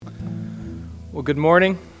Well, good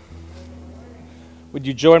morning. Would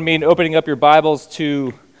you join me in opening up your Bibles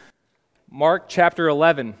to Mark chapter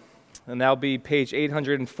 11, and that'll be page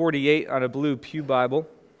 848 on a blue pew Bible.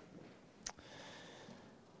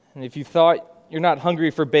 And if you thought you're not hungry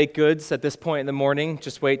for baked goods at this point in the morning,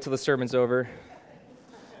 just wait till the sermon's over.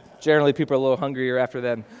 Generally, people are a little hungrier after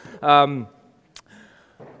then.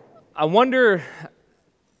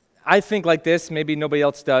 I think like this, maybe nobody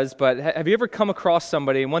else does, but have you ever come across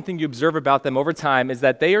somebody, and one thing you observe about them over time is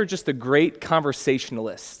that they are just a great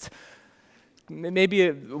conversationalist. Maybe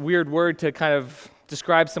a weird word to kind of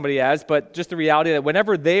describe somebody as, but just the reality that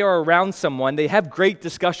whenever they are around someone, they have great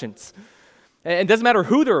discussions. And it doesn't matter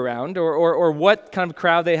who they're around or what kind of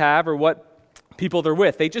crowd they have or what people they're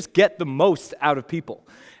with. They just get the most out of people.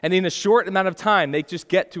 And in a short amount of time, they just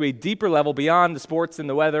get to a deeper level beyond the sports and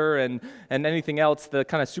the weather and anything else, the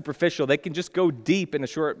kind of superficial. They can just go deep in a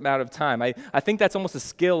short amount of time. I think that's almost a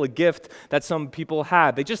skill, a gift that some people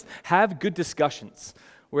have. They just have good discussions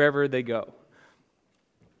wherever they go.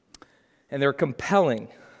 And they're compelling.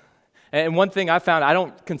 And one thing I found, I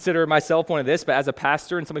don't consider myself one of this, but as a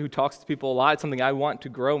pastor and somebody who talks to people a lot, it's something I want to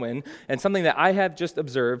grow in. And something that I have just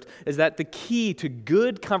observed is that the key to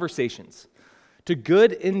good conversations, to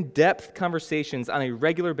good in-depth conversations on a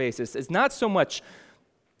regular basis, is not so much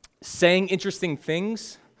saying interesting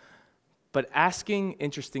things, but asking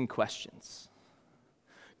interesting questions.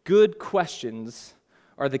 Good questions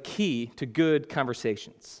are the key to good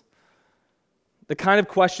conversations. The kind of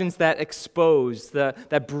questions that expose,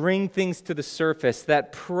 that bring things to the surface,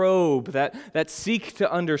 that probe, that seek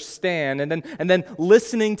to understand, and then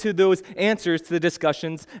listening to those answers to the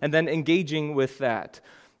discussions, and then engaging with that.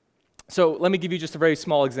 So let me give you just a very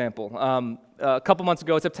small example. A couple months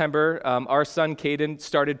ago in September, our son Caden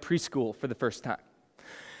started preschool for the first time.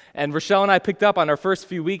 And Rochelle and I picked up on our first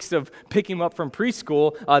few weeks of picking him up from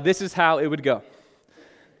preschool. This is how it would go.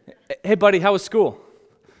 Hey, buddy, how was school?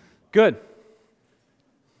 Good.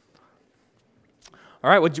 All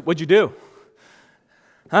right, what'd you do?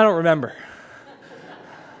 I don't remember.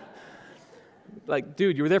 Like,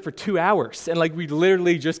 dude, you were there for 2 hours, and we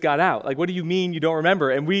literally just got out. What do you mean you don't remember?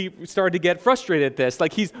 And we started to get frustrated at this.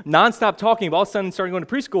 He's nonstop talking, but all of a sudden starting going to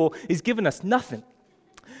preschool, he's given us nothing.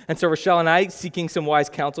 And so Rochelle and I, seeking some wise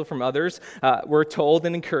counsel from others, were told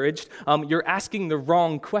and encouraged, you're asking the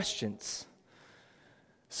wrong questions.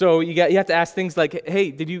 So you have to ask things like, hey,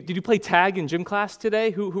 did you play tag in gym class today?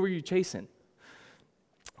 Who were you chasing?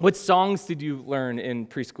 What songs did you learn in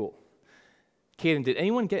preschool? Caden, did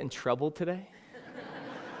anyone get in trouble today?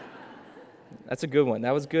 That's a good one.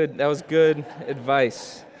 That was good. That was good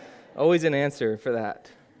advice. Always an answer for that.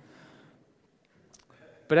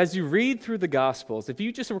 But as you read through the Gospels, if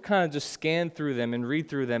you just were kind of just scan through them and read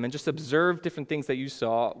through them and just observe different things that you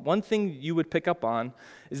saw, one thing you would pick up on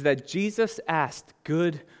is that Jesus asked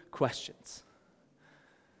good questions.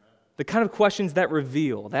 The kind of questions that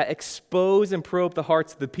reveal, that expose and probe the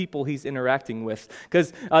hearts of the people he's interacting with.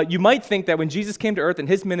 Because you might think that when Jesus came to earth and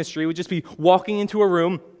his ministry would just be walking into a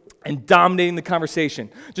room and dominating the conversation.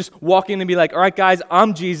 Just walk in and be like, all right, guys,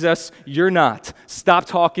 I'm Jesus, you're not. Stop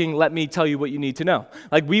talking, let me tell you what you need to know.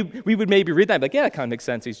 We would maybe read that and be like, yeah, that kind of makes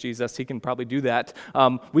sense, he's Jesus, he can probably do that.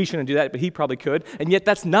 We shouldn't do that, but he probably could. And yet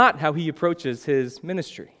that's not how he approaches his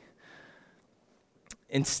ministry.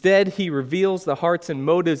 Instead, he reveals the hearts and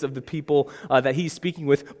motives of the people that he's speaking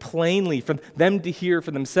with plainly for them to hear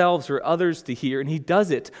for themselves or others to hear, and he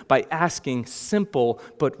does it by asking simple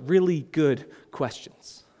but really good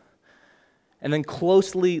questions. And then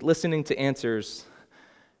closely listening to answers.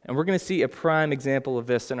 And we're going to see a prime example of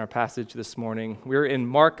this in our passage this morning. We're in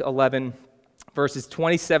Mark 11, verses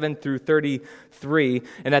 27 through 33.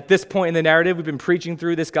 And at this point in the narrative, we've been preaching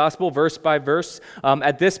through this gospel verse by verse.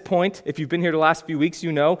 At this point, if you've been here the last few weeks,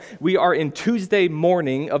 you know, we are in Tuesday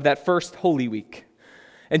morning of that first Holy Week.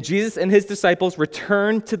 And Jesus and his disciples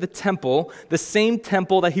returned to the temple, the same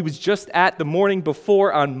temple that he was just at the morning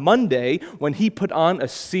before on Monday when he put on a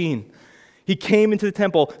scene. He came into the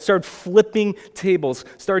temple, started flipping tables,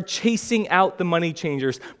 started chasing out the money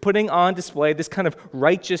changers, putting on display this kind of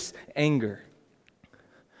righteous anger.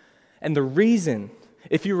 And the reason,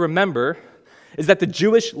 if you remember, is that the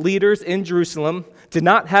Jewish leaders in Jerusalem did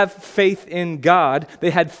not have faith in God. They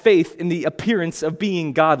had faith in the appearance of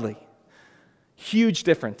being godly. Huge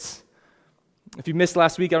difference. If you missed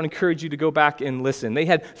last week, I would encourage you to go back and listen. They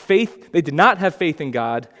had faith. They did not have faith in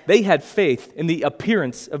God. They had faith in the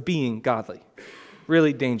appearance of being godly.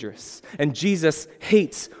 Really dangerous. And Jesus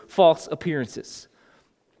hates false appearances.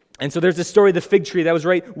 And so there's this story of the fig tree that was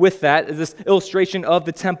right with that, this illustration of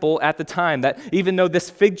the temple at the time, that even though this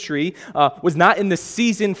fig tree was not in the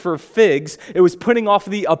season for figs, it was putting off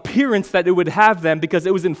the appearance that it would have them because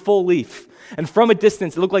it was in full leaf. And from a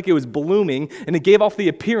distance, it looked like it was blooming, and it gave off the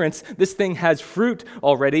appearance, this thing has fruit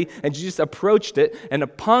already, and Jesus approached it, and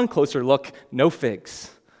upon closer look, no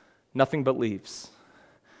figs, nothing but leaves.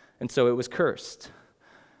 And so it was cursed.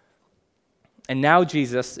 And now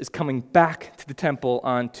Jesus is coming back to the temple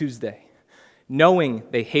on Tuesday, knowing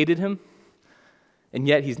they hated him, and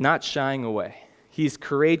yet he's not shying away. He's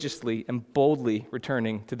courageously and boldly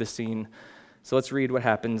returning to the scene. So let's read what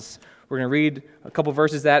happens. We're going to read a couple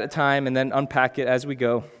verses at a time and then unpack it as we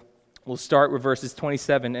go. We'll start with verses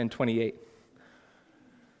 27 and 28.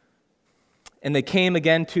 And they came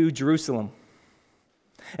again to Jerusalem.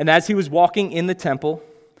 And as he was walking in the temple,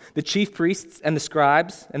 the chief priests and the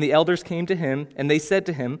scribes and the elders came to him, and they said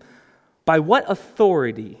to him, "By what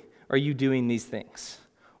authority are you doing these things?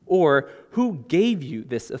 Or who gave you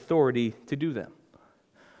this authority to do them?"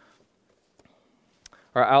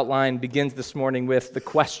 Our outline begins this morning with the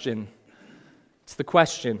question. It's the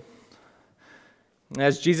question.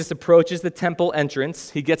 As Jesus approaches the temple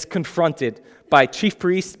entrance, he gets confronted by chief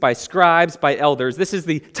priests, by scribes, by elders. This is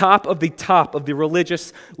the top of the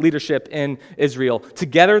religious leadership in Israel.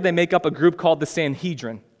 Together, they make up a group called the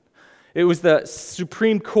Sanhedrin. It was the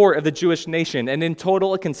supreme court of the Jewish nation, and in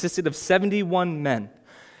total, it consisted of 71 men,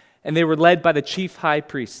 and they were led by the chief high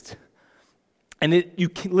priest. And you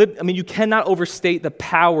cannot overstate the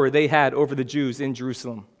power they had over the Jews in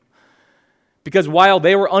Jerusalem. Because while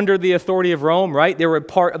they were under the authority of Rome, right, they were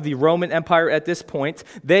part of the Roman Empire at this point,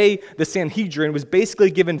 the Sanhedrin, was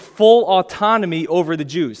basically given full autonomy over the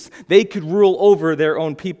Jews. They could rule over their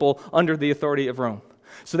own people under the authority of Rome.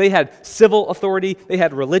 So they had civil authority, they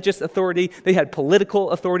had religious authority, they had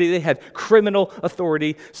political authority, they had criminal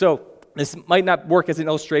authority. So this might not work as an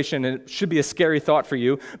illustration, and it should be a scary thought for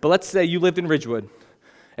you, but let's say you lived in Ridgewood,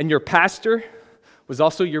 and your pastor was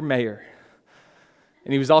also your mayor.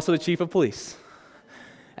 And he was also the chief of police.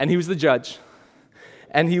 And he was the judge.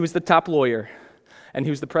 And he was the top lawyer. And he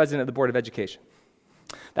was the president of the Board of Education.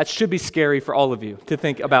 That should be scary for all of you to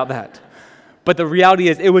think about that. But the reality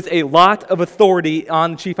is, it was a lot of authority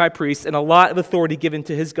on the chief high priest and a lot of authority given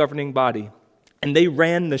to his governing body. And they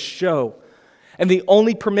ran the show. And the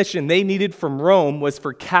only permission they needed from Rome was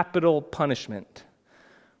for capital punishment,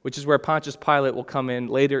 which is where Pontius Pilate will come in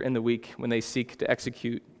later in the week when they seek to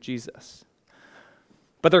execute Jesus.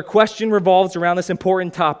 But their question revolves around this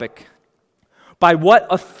important topic. By what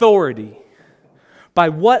authority? By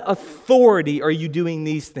what authority are you doing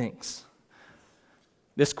these things?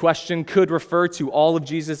 This question could refer to all of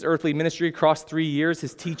Jesus' earthly ministry across 3 years,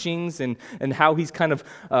 his teachings, and how he's kind of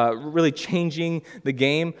really changing the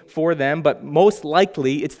game for them. But most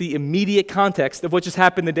likely, it's the immediate context of what just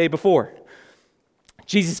happened the day before.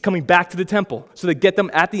 Jesus is coming back to the temple. So they get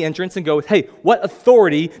them at the entrance and go, "Hey, what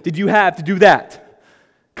authority did you have to do that?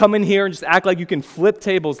 Come in here and just act like you can flip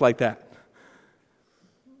tables like that."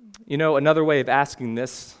 You know, another way of asking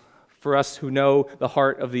this, for us who know the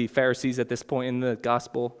heart of the Pharisees at this point in the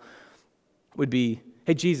gospel, would be,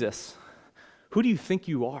 "Hey, Jesus, who do you think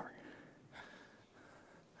you are?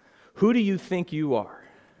 Who do you think you are?"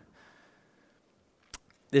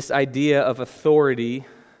 This idea of authority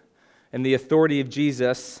and the authority of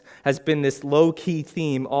Jesus has been this low-key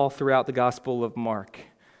theme all throughout the Gospel of Mark.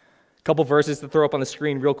 A couple verses to throw up on the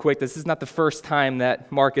screen real quick. This is not the first time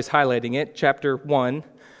that Mark is highlighting it. Chapter 1,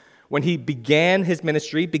 when he began his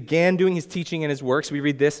ministry, began doing his teaching and his works, we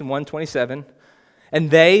read this in 1:27. "And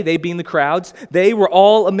they being the crowds, they were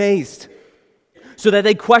all amazed, so that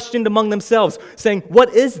they questioned among themselves, saying,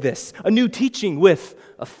 'What is this? A new teaching with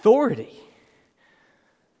authority.'"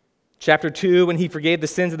 Chapter 2, when he forgave the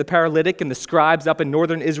sins of the paralytic, and the scribes up in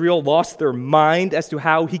northern Israel lost their mind as to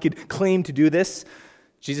how he could claim to do this,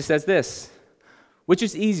 Jesus says this, "Which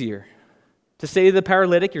is easier, to say to the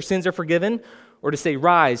paralytic, 'Your sins are forgiven,' or to say,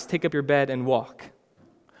 'Rise, take up your bed and walk'?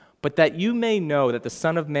 But that you may know that the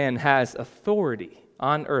Son of Man has authority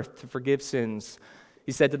on earth to forgive sins,"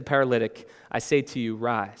 he said to the paralytic, "I say to you,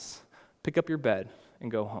 rise, pick up your bed,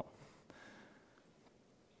 and go home."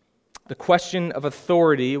 The question of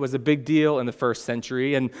authority was a big deal in the first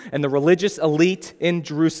century, and the religious elite in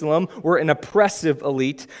Jerusalem were an oppressive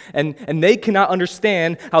elite, and they cannot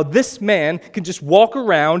understand how this man can just walk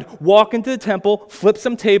around, walk into the temple, flip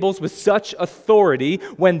some tables with such authority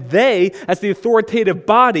when they, as the authoritative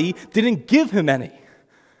body, didn't give him any.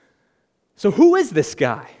 So who is this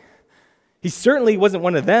guy? He certainly wasn't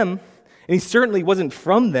one of them, and he certainly wasn't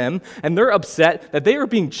from them, and they're upset that they are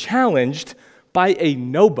being challenged by a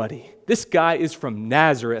nobody. This guy is from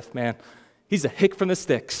Nazareth, man. He's a hick from the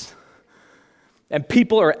sticks. And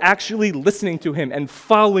people are actually listening to him and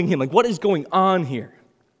following him. Like, what is going on here?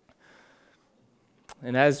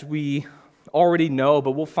 And as we already know,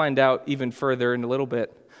 but we'll find out even further in a little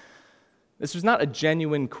bit, this was not a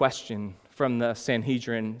genuine question from the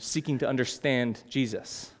Sanhedrin seeking to understand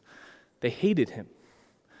Jesus. They hated him.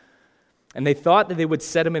 And they thought that they would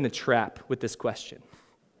set him in a trap with this question.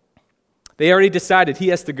 They already decided he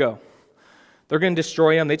has to go. They're going to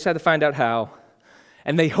destroy him. They just had to find out how.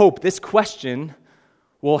 And they hope this question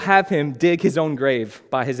will have him dig his own grave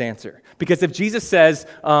by his answer. Because if Jesus says,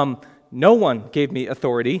 no one gave me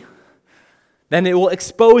authority, then it will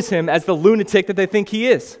expose him as the lunatic that they think he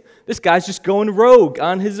is. This guy's just going rogue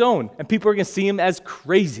on his own, and people are going to see him as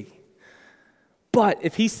crazy. But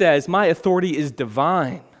if he says, my authority is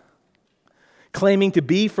divine, claiming to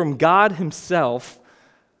be from God himself,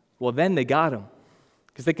 well, then they got him,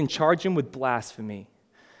 because they can charge him with blasphemy.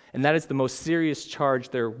 And that is the most serious charge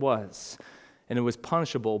there was, and it was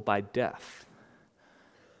punishable by death.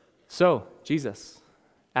 So, Jesus,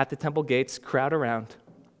 at the temple gates, crowd around.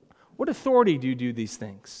 What authority do you do these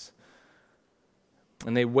things?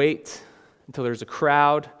 And they wait until there's a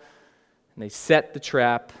crowd, and they set the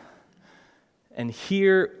trap. And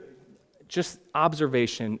here, just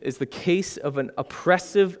observation, is the case of an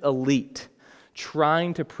oppressive elite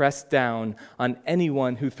trying to press down on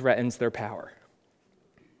anyone who threatens their power.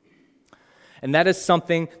 And that is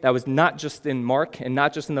something that was not just in Mark and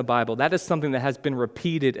not just in the Bible. That is something that has been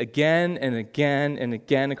repeated again and again and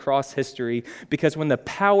again across history, because when the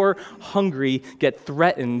power-hungry get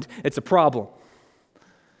threatened, it's a problem.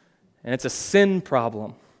 And it's a sin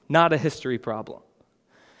problem, not a history problem.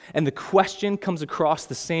 And the question comes across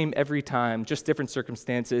the same every time, just different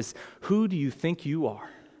circumstances. Who do you think you are?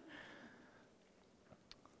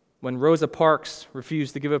 When Rosa Parks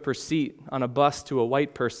refused to give up her seat on a bus to a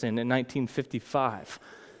white person in 1955,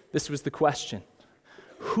 this was the question.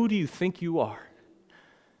 Who do you think you are?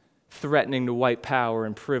 Threatening the white power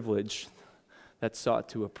and privilege that sought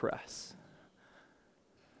to oppress.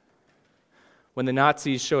 When the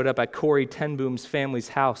Nazis showed up at Corrie ten Boom's family's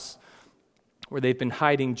house, where they've been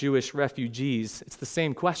hiding Jewish refugees, it's the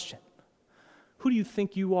same question. Who do you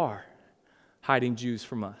think you are, hiding Jews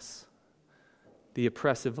from us? The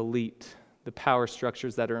oppressive elite, the power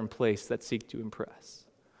structures that are in place that seek to impress.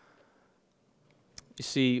 You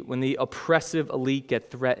see, when the oppressive elite get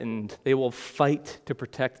threatened, they will fight to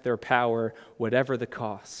protect their power, whatever the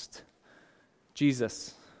cost.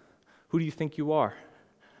 Jesus, who do you think you are?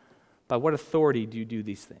 By what authority do you do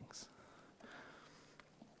these things?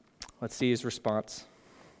 Let's see his response.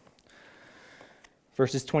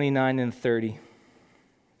 Verses 29 and 30.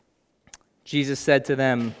 Jesus said to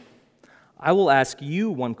them, I will ask you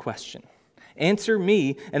one question. Answer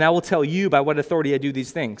me, and I will tell you by what authority I do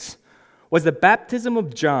these things. Was the baptism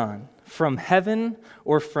of John from heaven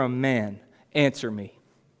or from man? Answer me.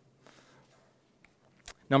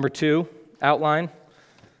 Number 2, outline,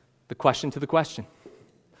 the question to the question.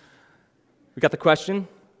 We got the question,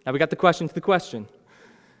 now we got the question to the question.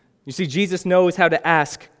 You see, Jesus knows how to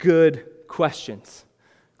ask good questions.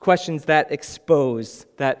 Questions that expose,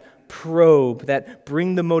 that probe, that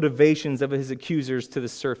bring the motivations of his accusers to the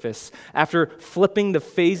surface. After flipping the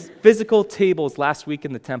physical tables last week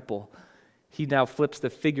in the temple, he now flips the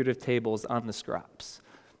figurative tables on the scribes.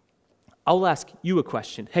 I'll ask you a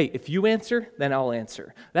question. Hey, if you answer, then I'll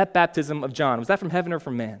answer. That baptism of John, was that from heaven or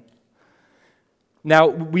from man? Now,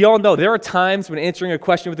 we all know there are times when answering a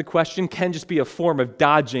question with a question can just be a form of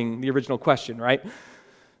dodging the original question, right?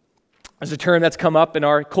 There's a term that's come up in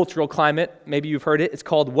our cultural climate. Maybe you've heard it. It's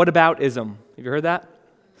called whataboutism. Have you heard that?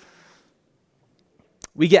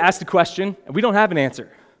 We get asked a question, and we don't have an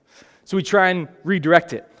answer. So we try and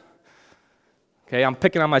redirect it. Okay, I'm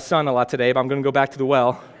picking on my son a lot today, but I'm going to go back to the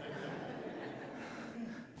well.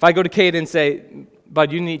 If I go to Kate and say,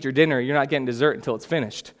 Bud, you didn't eat your dinner. You're not getting dessert until it's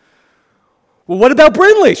finished. Well, what about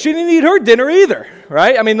Brindley? She didn't eat her dinner either,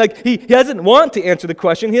 right? I mean, like, he doesn't want to answer the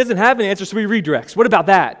question. He doesn't have an answer, so he redirects. What about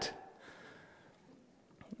that?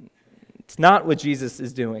 It's not what Jesus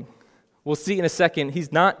is doing. We'll see in a second,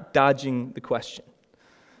 he's not dodging the question.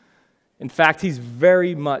 In fact, he's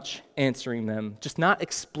very much answering them, just not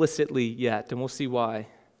explicitly yet, and we'll see why.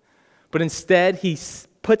 But instead, he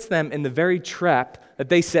puts them in the very trap that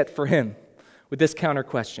they set for him with this counter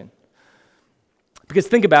question. Because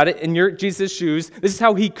think about it, in Jesus' shoes, this is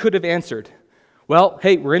how he could have answered. Well,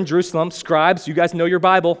 hey, we're in Jerusalem, scribes, you guys know your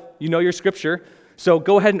Bible, you know your scripture, so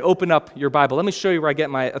go ahead and open up your Bible. Let me show you where I get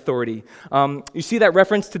my authority. You see that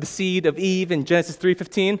reference to the seed of Eve in Genesis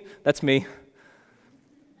 3:15? That's me.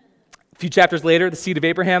 few chapters later, the seed of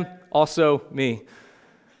Abraham, also me.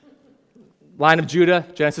 Line of Judah,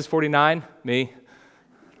 Genesis 49, me.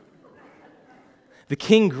 The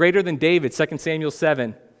king greater than David, 2 Samuel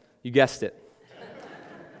 7, you guessed it.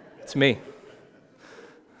 It's me.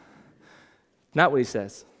 Not what he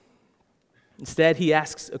says. Instead, he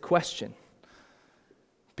asks a question,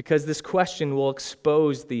 because this question will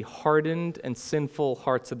expose the hardened and sinful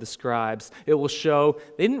hearts of the scribes. It will show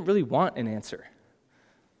they didn't really want an answer.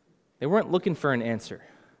 They weren't looking for an answer.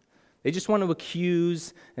 They just want to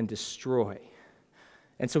accuse and destroy.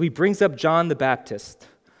 And so he brings up John the Baptist.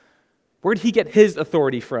 Where did he get his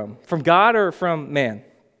authority from? From God or from man?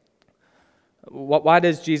 Why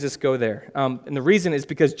does Jesus go there? And the reason is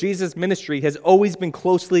because Jesus' ministry has always been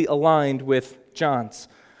closely aligned with John's.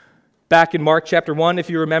 Back in Mark chapter 1, if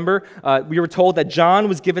you remember, we were told that John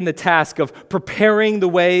was given the task of preparing the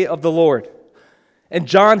way of the Lord. And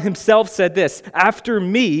John himself said this, "After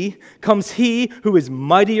me comes he who is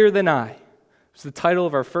mightier than I." It's the title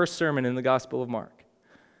of our first sermon in the Gospel of Mark.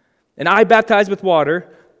 "And I baptize with water,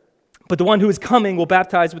 but the one who is coming will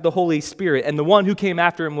baptize with the Holy Spirit." And the one who came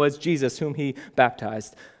after him was Jesus, whom he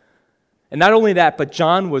baptized. And not only that, but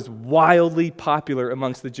John was wildly popular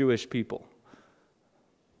amongst the Jewish people.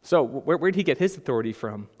 So where did he get his authority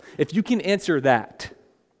from? If you can answer that,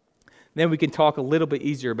 then we can talk a little bit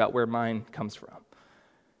easier about where mine comes from.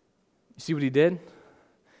 You see what he did?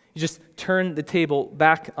 He just turned the table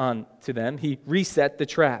back on to them. He reset the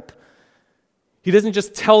trap. He doesn't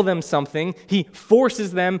just tell them something. He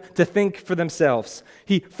forces them to think for themselves.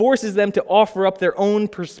 He forces them to offer up their own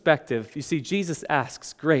perspective. You see, Jesus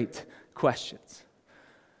asks great questions.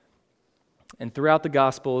 And throughout the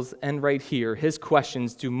Gospels and right here, his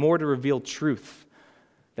questions do more to reveal truth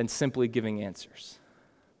than simply giving answers.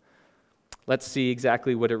 Let's see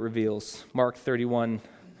exactly what it reveals. Mark 31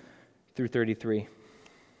 through 33.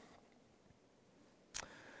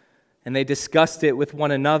 "And they discussed it with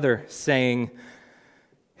one another, saying,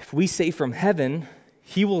 'If we say from heaven,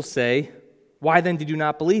 he will say, why then did you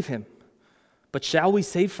not believe him? But shall we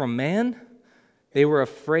say from man?' They were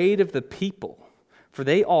afraid of the people, for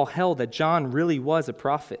they all held that John really was a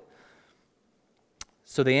prophet.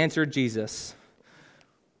 So they answered Jesus,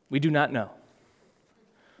 'We do not know.'"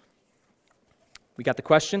 We got the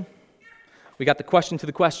question. We got the question to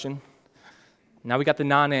the question. Now we got the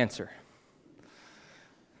non-answer.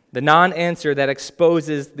 The non-answer that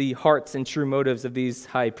exposes the hearts and true motives of these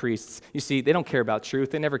high priests. You see, they don't care about truth.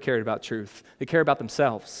 They never cared about truth. They care about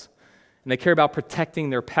themselves. And they care about protecting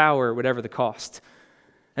their power, whatever the cost.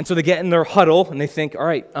 And so they get in their huddle and they think, all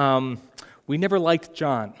right, we never liked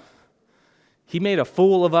John. He made a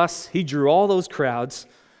fool of us. He drew all those crowds.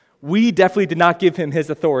 We definitely did not give him his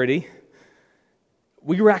authority.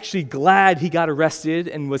 We were actually glad he got arrested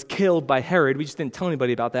and was killed by Herod. We just didn't tell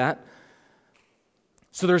anybody about that.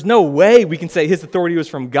 So there's no way we can say his authority was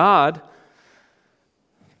from God.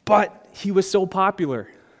 But he was so popular.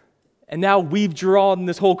 And now we've drawn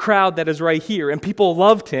this whole crowd that is right here. And people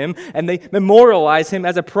loved him, and they memorialize him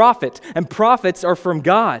as a prophet. And prophets are from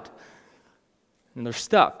God. And they're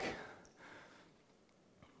stuck.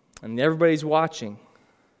 And everybody's watching.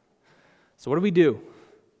 So what do we do?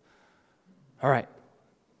 All right.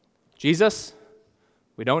 Jesus,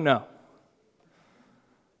 we don't know.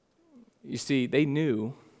 You see, they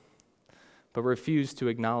knew, but refused to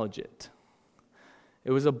acknowledge it. It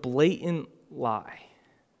was a blatant lie.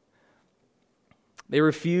 They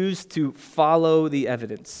refused to follow the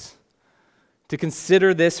evidence, to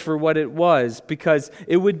consider this for what it was, because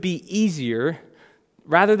it would be easier,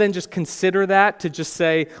 rather than just consider that, to just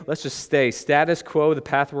say, let's just stay status quo, the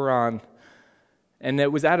path we're on. And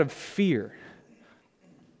it was out of fear.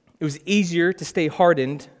 It was easier to stay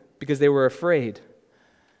hardened because they were afraid.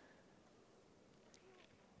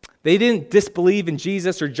 They didn't disbelieve in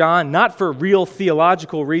Jesus or John, not for real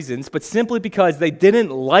theological reasons, but simply because they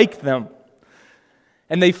didn't like them.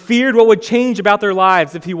 And they feared what would change about their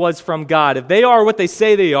lives if he was from God. If they are what they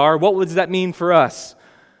say they are, what does that mean for us?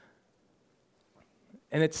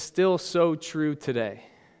 And it's still so true today.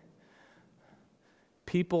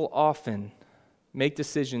 People often make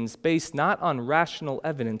decisions based not on rational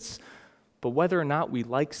evidence, but whether or not we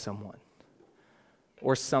like someone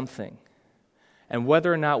or something, and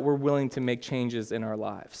whether or not we're willing to make changes in our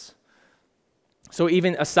lives. So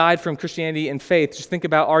even aside from Christianity and faith, just think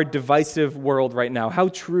about our divisive world right now. How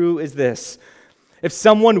true is this? If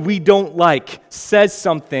someone we don't like says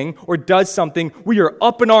something or does something, we are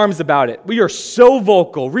up in arms about it. We are so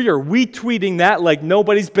vocal. We are retweeting that like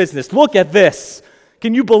nobody's business. Look at this.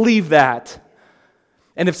 Can you believe that?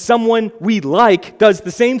 And if someone we like does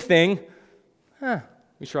the same thing,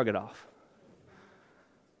 we shrug it off.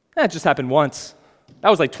 That just happened once. That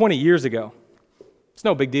was like 20 years ago. It's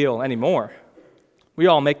no big deal anymore. We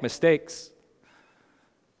all make mistakes.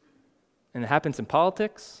 And it happens in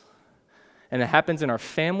politics, and it happens in our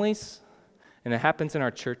families, and it happens in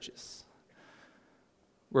our churches,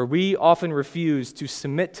 where we often refuse to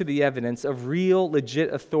submit to the evidence of real,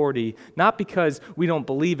 legit authority, not because we don't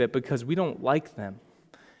believe it, because we don't like them,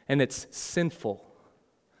 and it's sinful.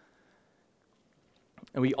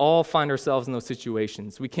 And we all find ourselves in those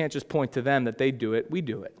situations. We can't just point to them that they do it, we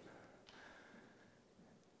do it.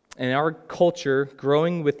 In our culture,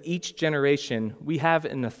 growing with each generation, we have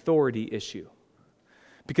an authority issue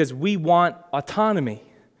because we want autonomy.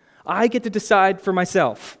 I get to decide for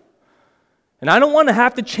myself, and I don't want to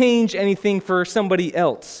have to change anything for somebody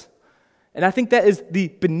else. And I think that is the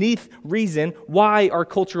beneath reason why our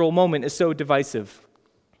cultural moment is so divisive.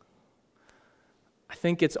 I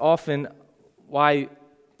think it's often why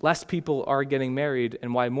less people are getting married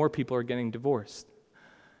and why more people are getting divorced.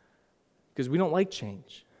 Because we don't like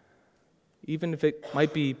change, even if it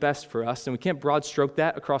might be best for us. And we can't broad stroke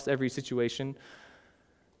that across every situation.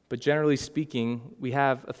 But generally speaking, we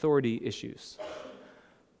have authority issues.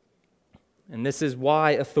 And this is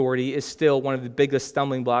why authority is still one of the biggest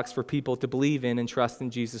stumbling blocks for people to believe in and trust in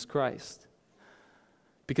Jesus Christ.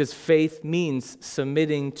 Because faith means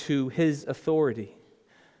submitting to his authority.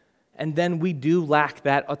 And then we do lack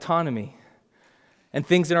that autonomy. And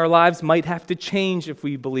things in our lives might have to change if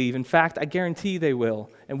we believe. In fact, I guarantee they will.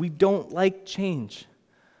 And we don't like change.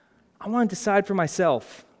 I want to decide for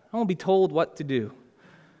myself. I want to be told what to do.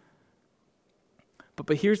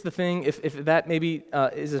 But here's the thing, if that maybe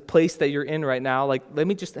is a place that you're in right now, like let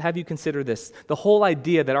me just have you consider this. The whole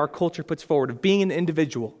idea that our culture puts forward of being an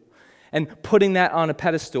individual and putting that on a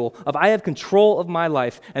pedestal of I have control of my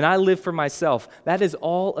life and I live for myself, that is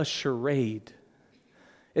all a charade.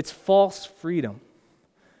 It's false freedom.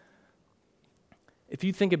 If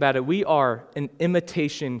you think about it, we are an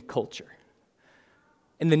imitation culture.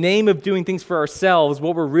 In the name of doing things for ourselves,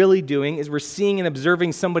 what we're really doing is we're seeing and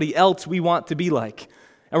observing somebody else we want to be like,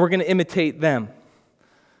 and we're going to imitate them.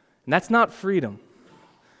 And that's not freedom.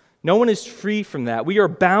 No one is free from that. We are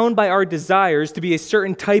bound by our desires to be a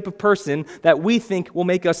certain type of person that we think will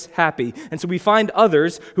make us happy. And so we find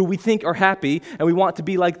others who we think are happy, and we want to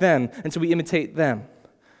be like them, and so we imitate them.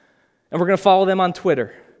 And we're going to follow them on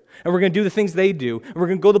Twitter. And we're going to do the things they do. And we're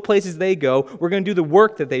going to go the places they go. We're going to do the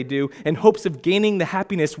work that they do in hopes of gaining the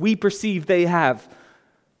happiness we perceive they have.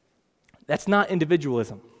 That's not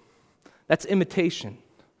individualism. That's imitation.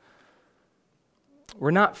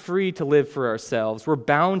 We're not free to live for ourselves. We're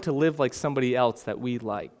bound to live like somebody else that we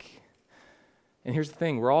like. And here's the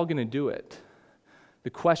thing, we're all going to do it.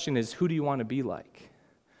 The question is, who do you want to be like?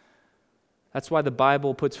 That's why the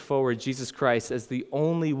Bible puts forward Jesus Christ as the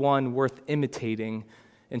only one worth imitating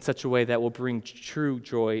in such a way that will bring true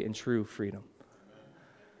joy and true freedom.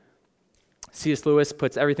 C.S. Lewis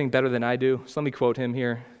puts everything better than I do. So let me quote him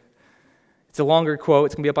here. It's a longer quote.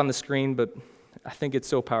 It's going to be up on the screen, but I think it's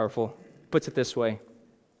so powerful. He puts it this way.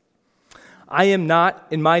 I am not,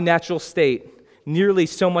 in my natural state, nearly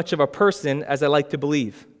so much of a person as I like to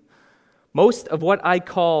believe. Most of what I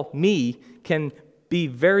call me can be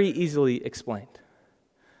very easily explained.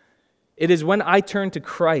 It is when I turn to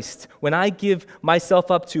Christ, when I give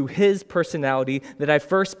myself up to his personality, that I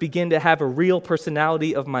first begin to have a real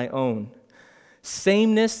personality of my own.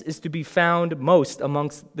 Sameness is to be found most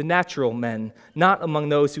amongst the natural men, not among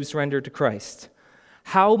those who surrender to Christ.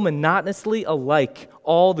 How monotonously alike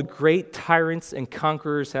all the great tyrants and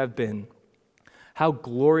conquerors have been. How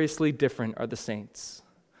gloriously different are the saints.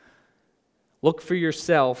 Look for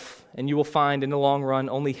yourself, and you will find in the long run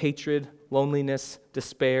only hatred, loneliness,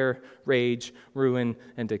 despair, rage, ruin,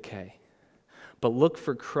 and decay. But look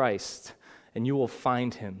for Christ, and you will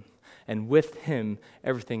find him, and with him,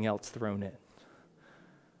 everything else thrown in.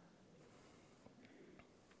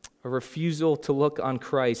 A refusal to look on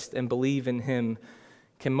Christ and believe in him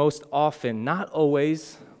can most often, not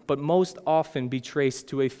always, but most often be traced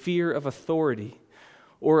to a fear of authority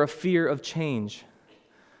or a fear of change,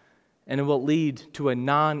 and it will lead to a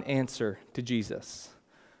non-answer to Jesus,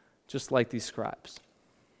 just like these scribes.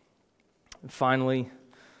 And finally,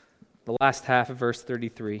 the last half of verse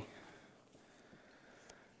 33.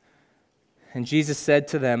 And Jesus said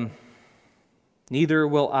to them, neither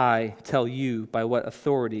will I tell you by what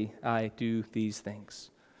authority I do these things.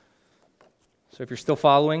 So if you're still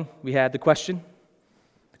following, we had the question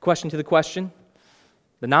to the question,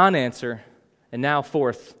 the non-answer, and now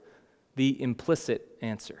fourth, the implicit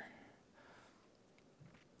answer.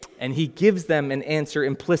 And he gives them an answer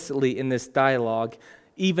implicitly in this dialogue,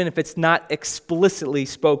 even if it's not explicitly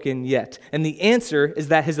spoken yet? And the answer is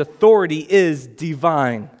that his authority is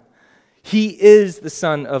divine. He is the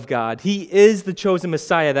Son of God. He is the chosen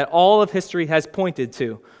Messiah that all of history has pointed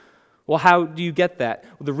to. Well, how do you get that?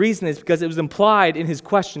 Well, the reason is because it was implied in his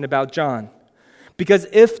question about John. Because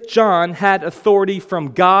if John had authority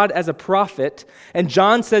from God as a prophet, and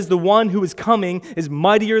John says the one who is coming is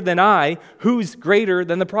mightier than I, who's greater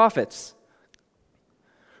than the prophets?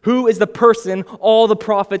 Who is the person all the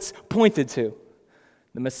prophets pointed to?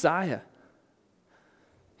 The Messiah,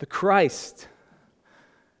 the Christ,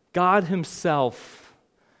 God himself,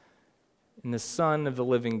 and the Son of the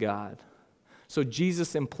living God. So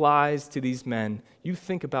Jesus implies to these men, you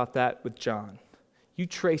think about that with John. You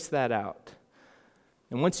trace that out.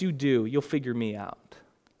 And once you do, you'll figure me out.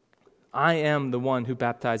 I am the one who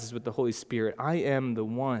baptizes with the Holy Spirit. I am the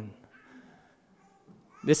one.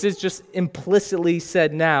 This is just implicitly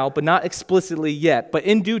said now, but not explicitly yet. But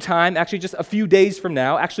in due time, actually just a few days from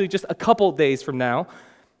now, actually just a couple days from now,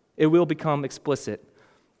 it will become explicit.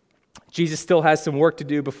 Jesus still has some work to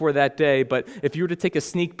do before that day, but if you were to take a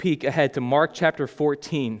sneak peek ahead to Mark chapter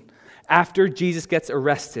 14, after Jesus gets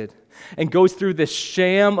arrested and goes through this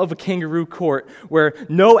sham of a kangaroo court where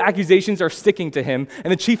no accusations are sticking to him,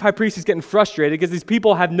 and the chief high priest is getting frustrated because these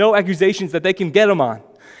people have no accusations that they can get him on.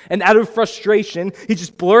 And out of frustration, he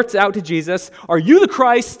just blurts out to Jesus, "Are you the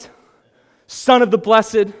Christ, Son of the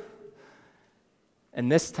Blessed?"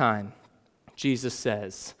 And this time, Jesus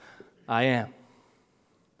says, "I am."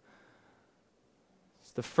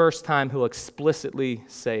 It's the first time he'll explicitly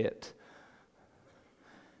say it.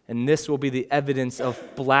 And this will be the evidence of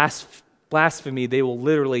blasphemy they will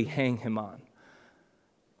literally hang him on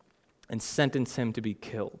and sentence him to be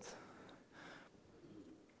killed.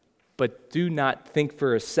 But do not think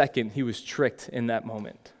for a second he was tricked in that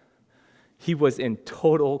moment. He was in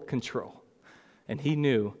total control, and he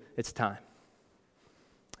knew it's time.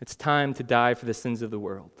 It's time to die for the sins of the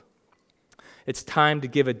world. It's time to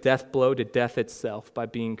give a death blow to death itself by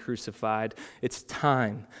being crucified. It's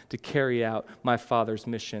time to carry out my Father's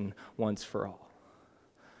mission once for all.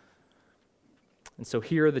 And so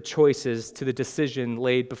here are the choices to the decision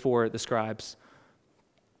laid before the scribes.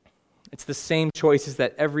 It's the same choices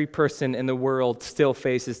that every person in the world still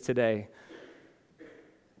faces today.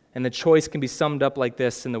 And the choice can be summed up like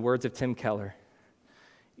this in the words of Tim Keller.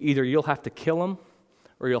 Either you'll have to kill him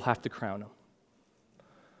or you'll have to crown him.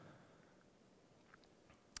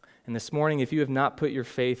 And this morning, if you have not put your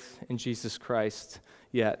faith in Jesus Christ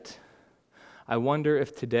yet, I wonder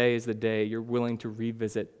if today is the day you're willing to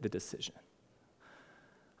revisit the decision.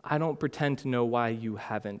 I don't pretend to know why you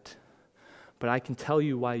haven't, but I can tell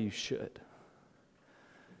you why you should.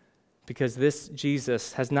 Because this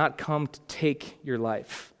Jesus has not come to take your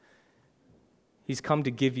life. He's come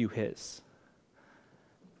to give you his.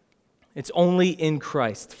 It's only in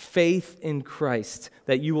Christ, faith in Christ,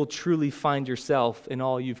 that you will truly find yourself in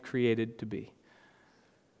all you've created to be.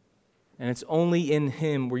 And it's only in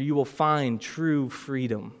him where you will find true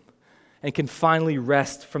freedom and can finally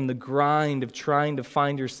rest from the grind of trying to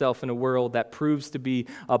find yourself in a world that proves to be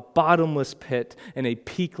a bottomless pit and a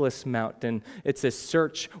peakless mountain. It's a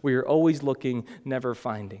search where you're always looking, never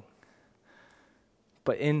finding.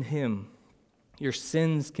 But in him, your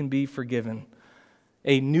sins can be forgiven,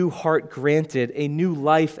 a new heart granted, a new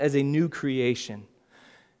life as a new creation.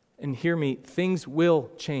 And hear me, things will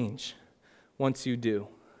change once you do.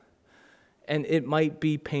 And it might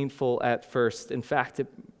be painful at first. In fact, it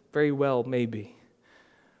very well may be.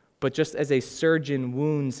 But just as a surgeon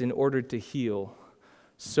wounds in order to heal,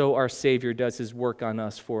 so our Savior does his work on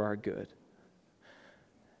us for our good.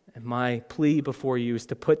 And my plea before you is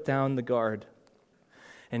to put down the guard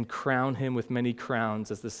and crown him with many crowns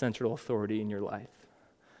as the central authority in your life.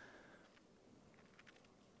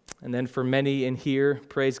 And then for many in here,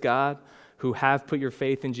 praise God, who have put your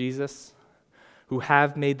faith in Jesus, who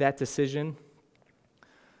have made that decision,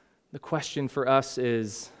 the question for us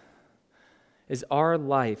is our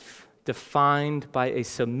life defined by a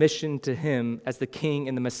submission to him as the King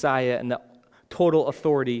and the Messiah and the total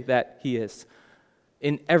authority that he is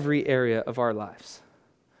in every area of our lives?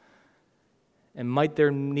 And might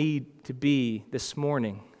there need to be this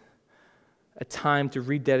morning a time to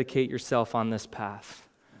rededicate yourself on this path,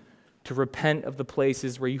 to repent of the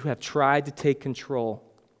places where you have tried to take control,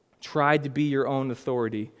 tried to be your own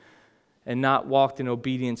authority, and not walked in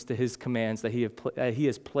obedience to his commands that he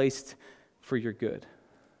has placed for your good.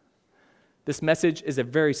 This message is a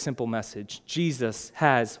very simple message. Jesus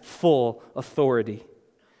has full authority.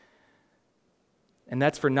 And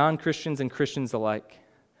that's for non-Christians and Christians alike.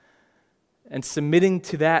 And submitting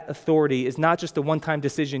to that authority is not just a one-time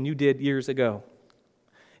decision you did years ago.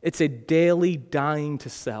 It's a daily dying to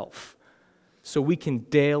self so we can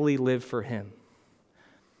daily live for him.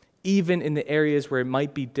 Even in the areas where it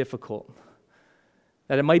might be difficult,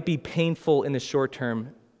 that it might be painful in the short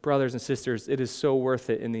term, brothers and sisters, it is so worth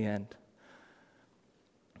it in the end.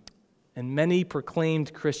 And many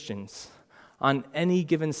proclaimed Christians on any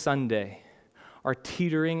given Sunday are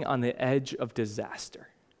teetering on the edge of disaster,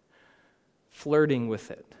 flirting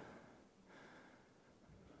with it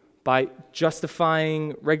by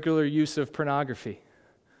justifying regular use of pornography,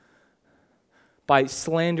 by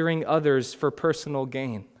slandering others for personal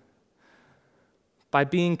gain, by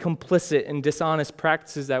being complicit in dishonest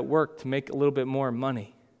practices at work to make a little bit more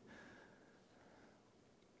money,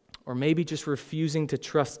 or maybe just refusing to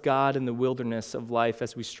trust God in the wilderness of life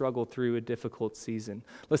as we struggle through a difficult season.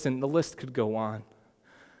 Listen, the list could go on.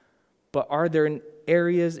 But are there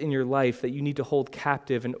areas in your life that you need to hold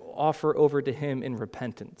captive and offer over to him in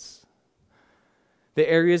repentance? The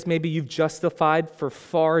areas maybe you've justified for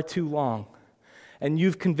far too long, and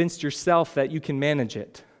you've convinced yourself that you can manage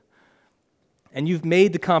it. And you've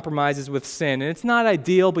made the compromises with sin, and it's not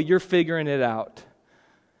ideal, but you're figuring it out.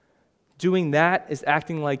 Doing that is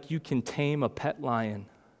acting like you can tame a pet lion.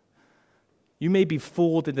 You may be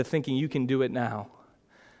fooled into thinking you can do it now.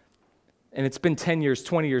 And it's been 10 years,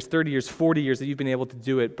 20 years, 30 years, 40 years that you've been able to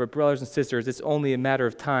do it. But brothers and sisters, it's only a matter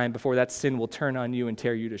of time before that sin will turn on you and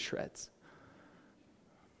tear you to shreds.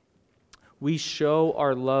 We show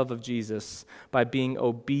our love of Jesus by being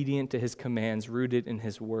obedient to his commands rooted in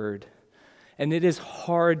his word. And it is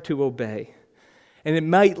hard to obey. And it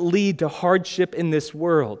might lead to hardship in this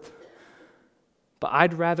world. But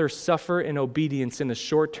I'd rather suffer in obedience in the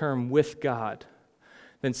short term with God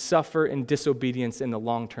than suffer in disobedience in the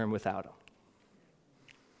long term without him.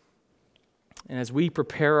 And as we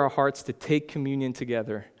prepare our hearts to take communion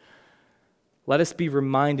together, let us be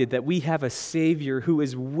reminded that we have a Savior who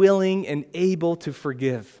is willing and able to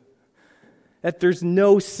forgive. That there's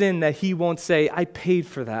no sin that he won't say, I paid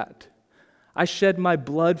for that. I shed my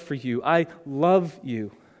blood for you. I love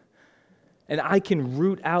you. And I can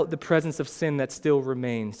root out the presence of sin that still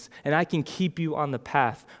remains. And I can keep you on the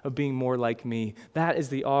path of being more like me. That is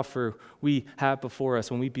the offer we have before us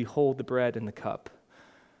when we behold the bread and the cup.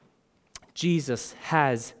 Jesus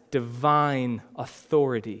has divine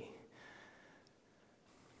authority.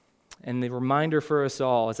 And the reminder for us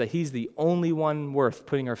all is that he's the only one worth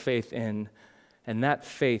putting our faith in. And that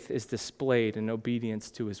faith is displayed in obedience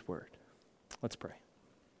to his word. Let's pray.